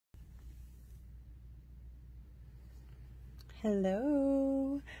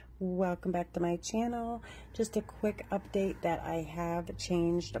Hello, welcome back to my channel. Just a quick update that I have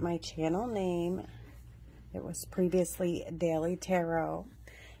changed my channel name. It was previously Daily Tarot,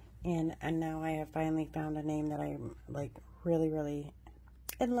 and now I have finally found a name that I'm like really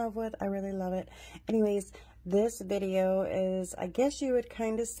in love with. I really love it. Anyways, this video is, I guess you would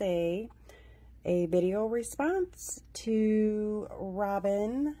kind of say, a video response to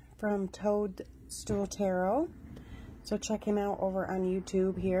Robin from Toadstool Tarot. So check him out over on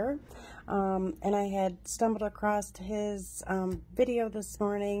YouTube here. And I had stumbled across his video this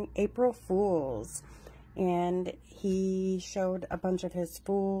morning, April Fools. And he showed a bunch of his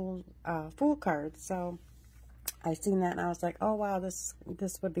fool cards. So I seen that and I was like, oh wow, this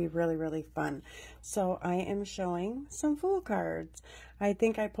would be really fun. So I am showing some fool cards. I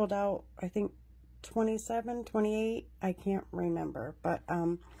think I pulled out, 27, 28, I can't remember. But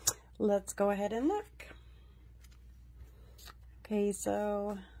let's go ahead and look. Okay,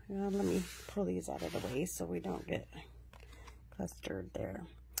 so let me pull these out of the way so we don't get clustered there.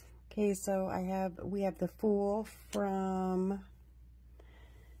 Okay, so we have the Fool from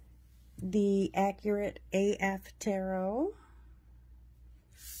the Accurate AF Tarot.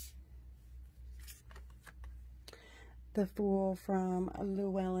 The Fool from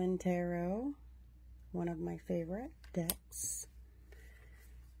Llewellyn Tarot, one of my favorite decks.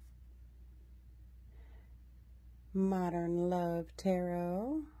 Modern Love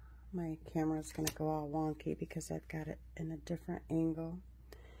Tarot. My camera's going to go all wonky because I've got it in a different angle.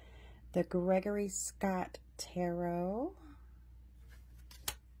 The Gregory Scott Tarot.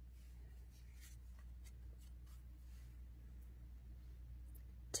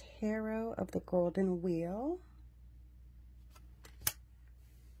 Tarot of the Golden Wheel.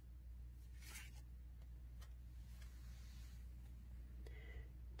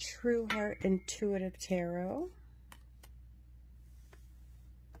 True Heart Intuitive Tarot.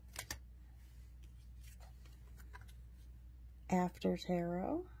 After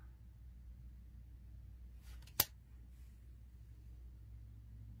Tarot.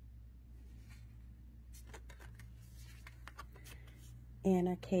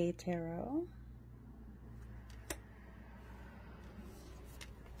 Anna K. Tarot.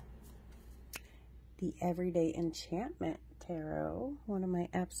 The Everyday Enchantment Tarot, one of my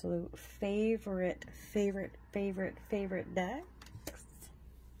absolute favorite decks.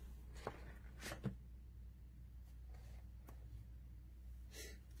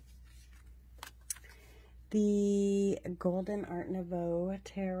 The Golden Art Nouveau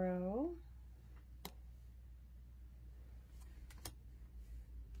Tarot.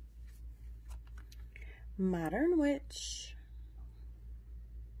 Modern Witch.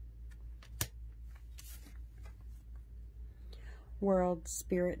 World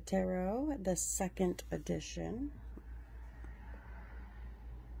Spirit Tarot, the 2nd edition.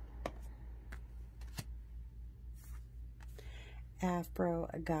 Afro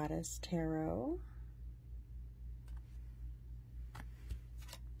Goddess Tarot.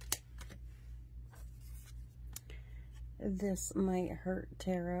 This Might Hurt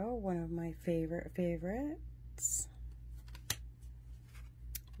Tarot, one of my favorites.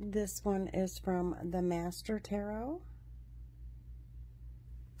 This one is from the Master Tarot.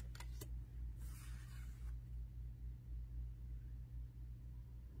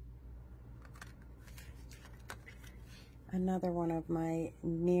 Another one of my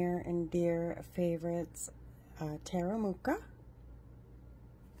near and dear favorites, Tarot Muka.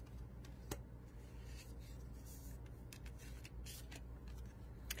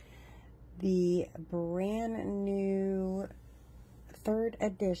 The brand new 3rd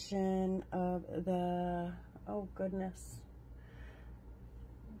edition of the, oh goodness,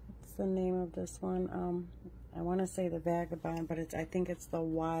 what's the name of this one? I want to say the Vagabond, but I think it's the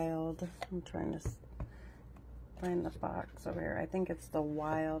Wild. I'm trying to find the box over here. I think it's the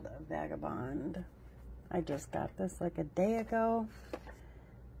Wild Vagabond. I just got this like a day ago.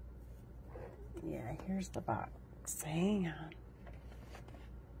 Yeah, here's the box. Hang on.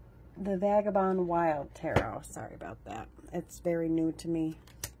 The Vagabond Wild Tarot. Sorry about that. It's very new to me.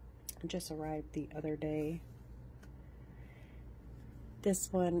 It just arrived the other day.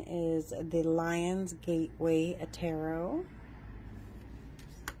 This one is the Lion's Gateway Tarot.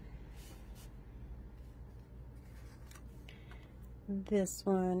 This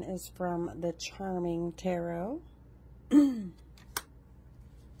one is from the Charming Tarot.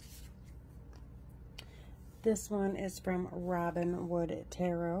 This one is from Robin Wood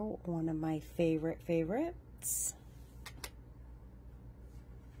Tarot, one of my favorites.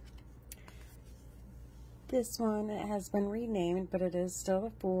 This one has been renamed, but it is still a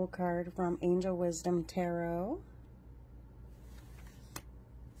Fool card from Angel Wisdom Tarot.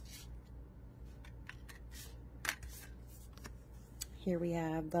 Here we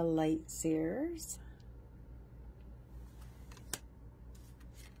have the Light Seers.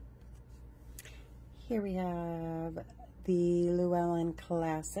 Here we have the Llewellyn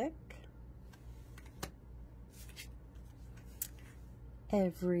Classic.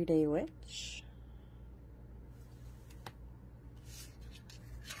 Everyday Witch.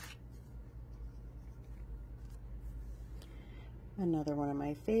 Another one of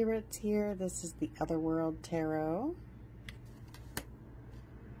my favorites here. This is the Otherworld Tarot.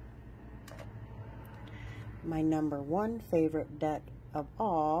 My #1 favorite deck of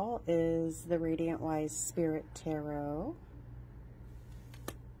all is the Radiant Wise Spirit Tarot.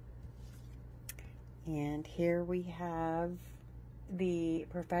 And here we have the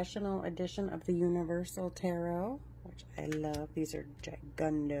professional edition of the Universal Tarot, which I love. These are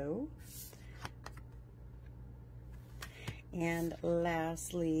gigundo. And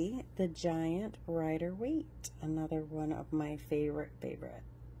lastly, the Giant Rider-Waite, another one of my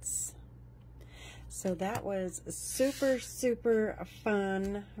favorites. So that was super, super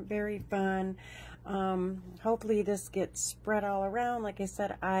fun, very fun. Hopefully this gets spread all around. Like I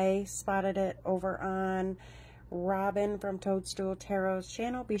said, I spotted it over on Robin from Toadstool Tarot's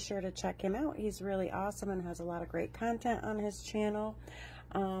channel. Be sure to check him out. He's really awesome and has a lot of great content on his channel.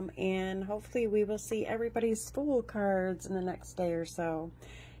 And hopefully we will see everybody's Fool cards in the next day or so.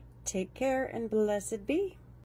 Take care and blessed be.